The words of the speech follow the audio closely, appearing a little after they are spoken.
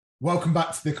Welcome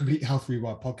back to the Complete Health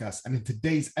Rewired podcast. And in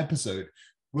today's episode,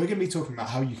 we're going to be talking about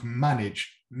how you can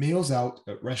manage meals out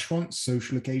at restaurants,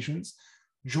 social occasions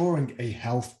during a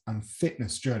health and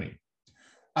fitness journey.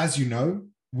 As you know,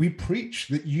 we preach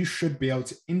that you should be able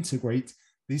to integrate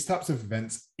these types of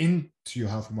events into your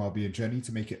health and well-being journey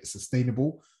to make it a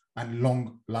sustainable and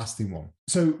long-lasting one.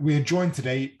 So we're joined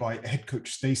today by head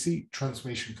coach Stacey,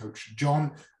 transformation coach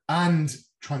John, and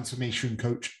transformation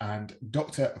coach and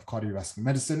doctor of cardiovascular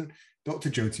medicine,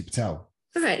 Dr. Jyoti Patel.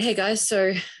 All right. Hey, guys.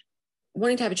 So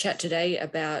wanting to have a chat today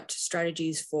about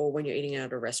strategies for when you're eating out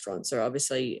at a restaurant. So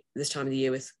obviously this time of the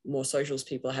year with more socials,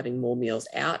 people are having more meals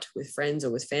out with friends or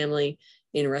with family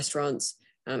in restaurants.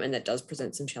 And that does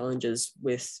present some challenges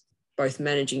with both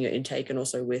managing your intake and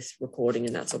also with recording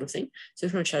and that sort of thing. So I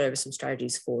just want to chat over some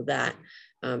strategies for that.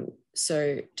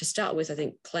 So to start with, I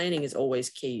think planning is always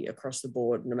key across the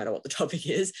board, no matter what the topic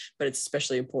is, but it's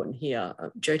especially important here.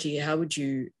 Jyoti, how would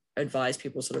you advise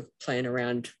people sort of plan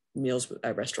around meals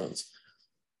at restaurants?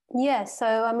 Yeah,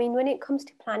 so I mean, when it comes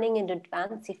to planning in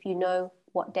advance, if you know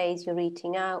what days you're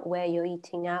eating out, where you're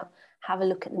eating out, have a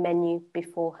look at the menu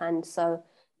beforehand. So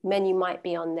menu might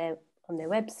be on their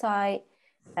website,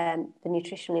 the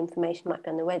nutritional information might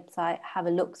be on the website. Have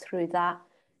a look through that.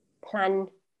 Plan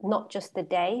not just the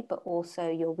day, but also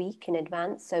your week in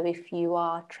advance. So if you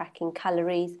are tracking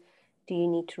calories, do you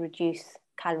need to reduce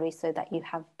calories so that you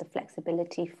have the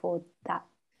flexibility for that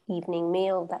evening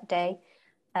meal that day?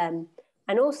 And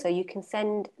also you can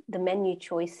send the menu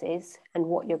choices and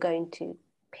what you're going to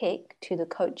pick to the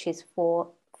coaches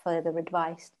for further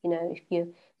advice. You know, if you're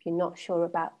not sure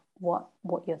about what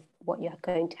you're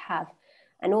going to have.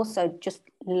 And also just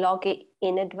log it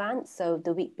in advance. So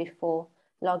the week before,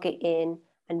 log it in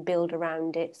and build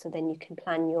around it. So then you can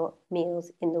plan your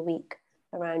meals in the week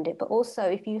around it. But also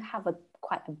if you have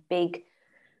quite a big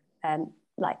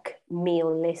like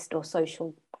meal list or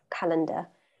social calendar,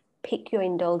 pick your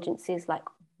indulgences, like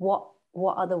what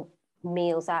are the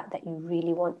meals out that you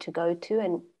really want to go to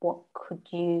and what could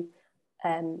you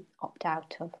opt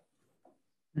out of?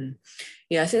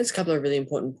 Yeah, I think there's a couple of really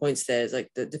important points there. It's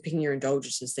like the picking your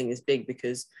indulgences thing is big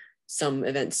because some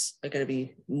events are going to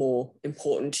be more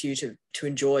important to you to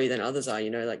enjoy than others are. You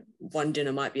know, like one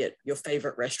dinner might be at your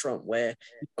favorite restaurant where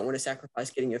you don't want to sacrifice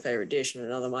getting your favorite dish, and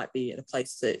another might be at a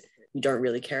place that you don't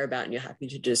really care about and you're happy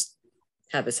to just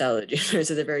have a salad. You know,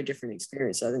 so they're very different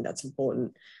experiences. So I think that's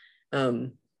important.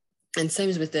 And same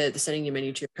as with the sending your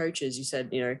menu to your coaches. You said,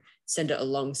 you know, send it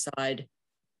alongside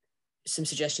some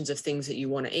suggestions of things that you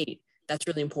want to eat. That's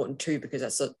really important too, because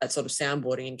that's sort of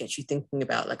soundboarding and gets you thinking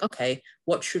about like, okay,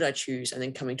 what should I choose? And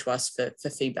then coming to us for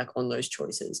feedback on those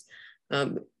choices.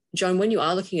 John, when you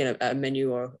are looking at a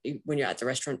menu or when you're at the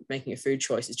restaurant making your food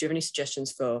choices, do you have any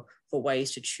suggestions for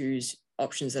ways to choose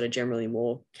options that are generally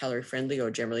more calorie friendly or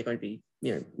generally going to be,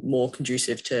 you know, more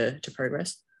conducive to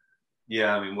progress?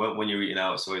 Yeah, I mean, when you're eating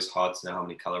out, it's always hard to know how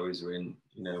many calories are in,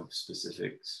 you know,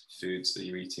 specific foods that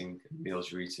you're eating, meals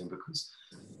you're eating, because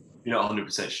you're not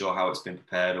 100% sure how it's been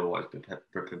prepared or what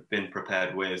it's been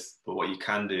prepared with. But what you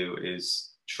can do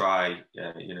is try,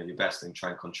 you know, your best and try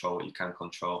and control what you can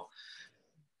control.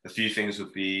 A few things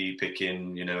would be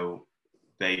picking, you know,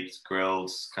 baked,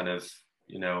 grilled, kind of,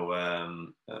 you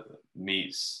know,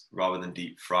 meats rather than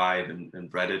deep fried and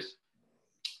breaded.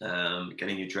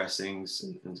 Getting your dressings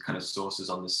and kind of sauces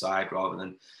on the side rather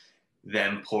than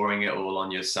them pouring it all on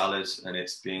your salad and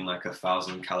it's being like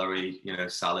 1,000 calorie, you know,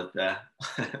 salad there.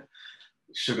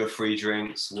 Sugar-free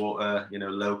drinks, water, you know,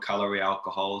 low calorie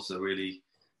alcohols are really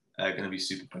going to be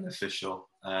super beneficial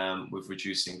with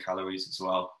reducing calories as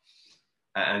well.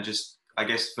 And just, I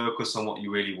guess, focus on what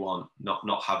you really want,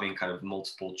 not having kind of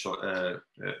multiple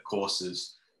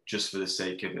courses just for the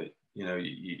sake of it. You know,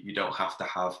 you don't have to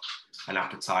have an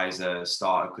appetizer,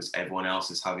 starter because everyone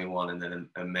else is having one, and then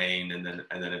a main, and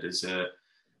then a dessert.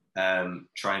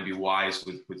 Try and be wise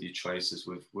with your choices,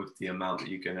 with the amount that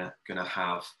you're gonna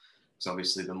have. Because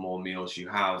obviously, the more meals you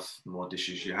have, the more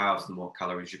dishes you have, the more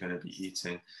calories you're going to be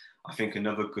eating. I think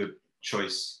another good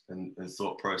choice and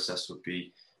thought process would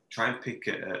be try and pick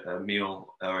a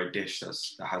meal or a dish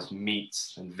that has meat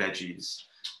and veggies.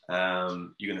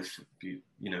 You're going to be,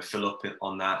 you know, fill up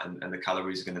on that, and the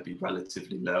calories are going to be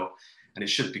relatively low, and it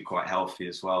should be quite healthy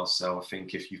as well. So I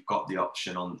think if you've got the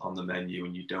option on the menu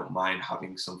and you don't mind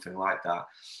having something like that,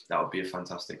 that would be a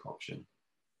fantastic option.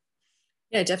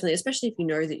 Yeah, definitely. Especially if you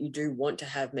know that you do want to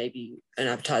have maybe an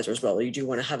appetizer as well, or you do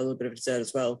want to have a little bit of dessert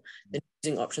as well. Then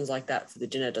using options like that for the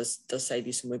dinner does save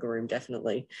you some wiggle room,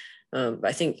 definitely. But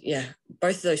I think, yeah,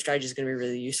 both of those strategies are going to be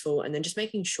really useful. And then just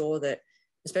making sure that,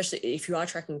 especially if you are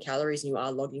tracking calories and you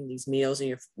are logging these meals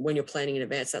and when you're planning in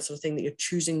advance, that sort of thing, that you're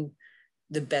choosing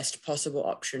the best possible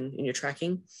option in your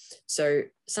tracking. So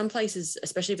some places,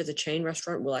 especially if it's a chain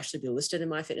restaurant, will actually be listed in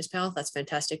MyFitnessPal. That's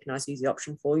fantastic, nice, easy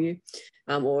option for you.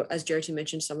 Or as Jyoti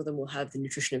mentioned, some of them will have the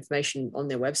nutrition information on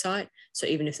their website. So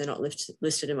even if they're not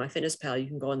listed in MyFitnessPal, you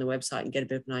can go on the website and get a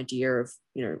bit of an idea of,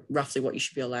 roughly what you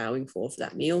should be allowing for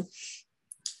that meal.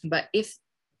 But if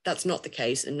that's not the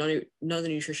case and none of the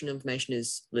nutrition information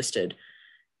is listed,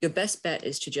 your best bet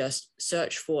is to just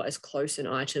search for as close an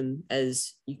item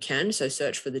as you can. So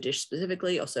search for the dish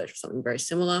specifically or search for something very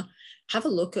similar. Have a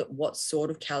look at what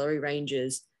sort of calorie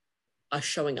ranges are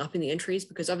showing up in the entries,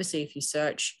 because obviously if you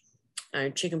search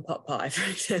chicken pot pie, for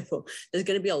example, there's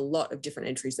going to be a lot of different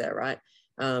entries there, right?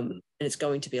 And it's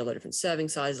going to be a lot of different serving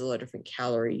sizes, a lot of different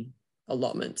calorie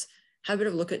allotments. Have a bit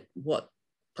of a look at what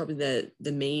probably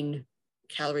the mean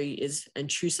calorie is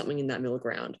and choose something in that middle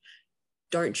ground.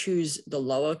 Don't choose the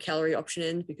lower calorie option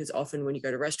end, because often when you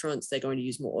go to restaurants, they're going to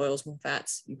use more oils, more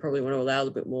fats. You probably want to allow a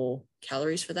little bit more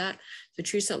calories for that. So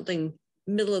choose something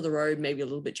middle of the road, maybe a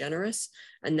little bit generous,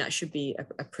 and that should be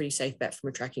a pretty safe bet from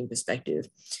a tracking perspective.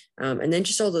 And then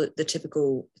just all the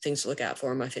typical things to look out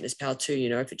for in MyFitnessPal too.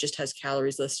 If it just has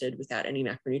calories listed without any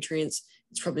macronutrients,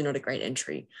 it's probably not a great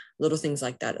entry. Little things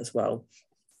like that as well.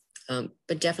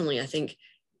 But definitely, I think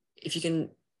if you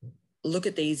can look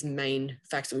at these main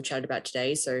facts that we chatted about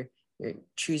today, so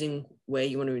choosing where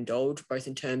you want to indulge, both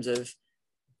in terms of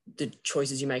the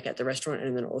choices you make at the restaurant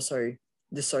and then also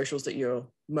the socials that you're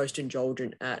most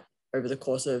indulgent at over the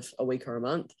course of a week or a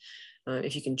month.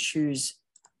 If you can choose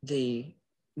the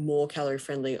more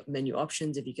calorie-friendly menu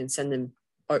options, if you can send them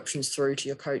options through to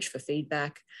your coach for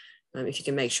feedback, if you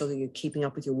can make sure that you're keeping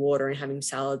up with your water and having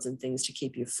salads and things to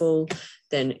keep you full,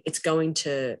 then it's going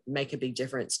to make a big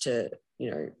difference to,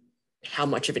 how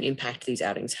much of an impact these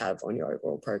outings have on your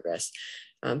overall progress.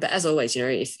 But as always,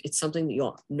 if it's something that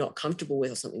you're not comfortable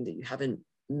with or something that you haven't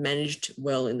managed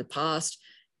well in the past,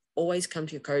 always come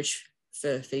to your coach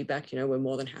for feedback. We're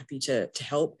more than happy to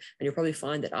help. And you'll probably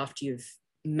find that after you've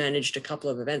managed a couple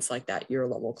of events like that, you're a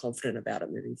lot more confident about it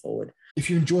moving forward. If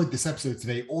you enjoyed this episode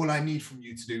today, all I need from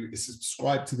you to do is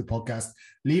subscribe to the podcast,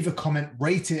 leave a comment,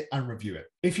 rate it, and review it.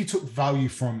 If you took value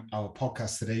from our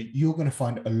podcast today, you're going to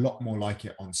find a lot more like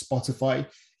it on Spotify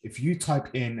if you type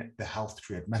in the Health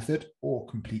Triad Method or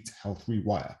Complete Health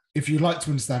Rewire. If you'd like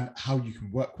to understand how you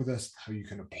can work with us, how you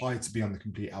can apply to be on the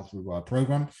Complete Health Rewire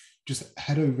program, just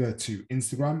head over to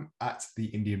Instagram at the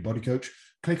Indian Body Coach,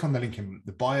 click on the link in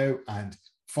the bio and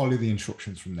follow the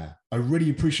instructions from there. I really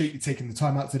appreciate you taking the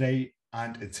time out today.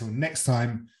 And until next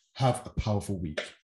time, have a powerful week.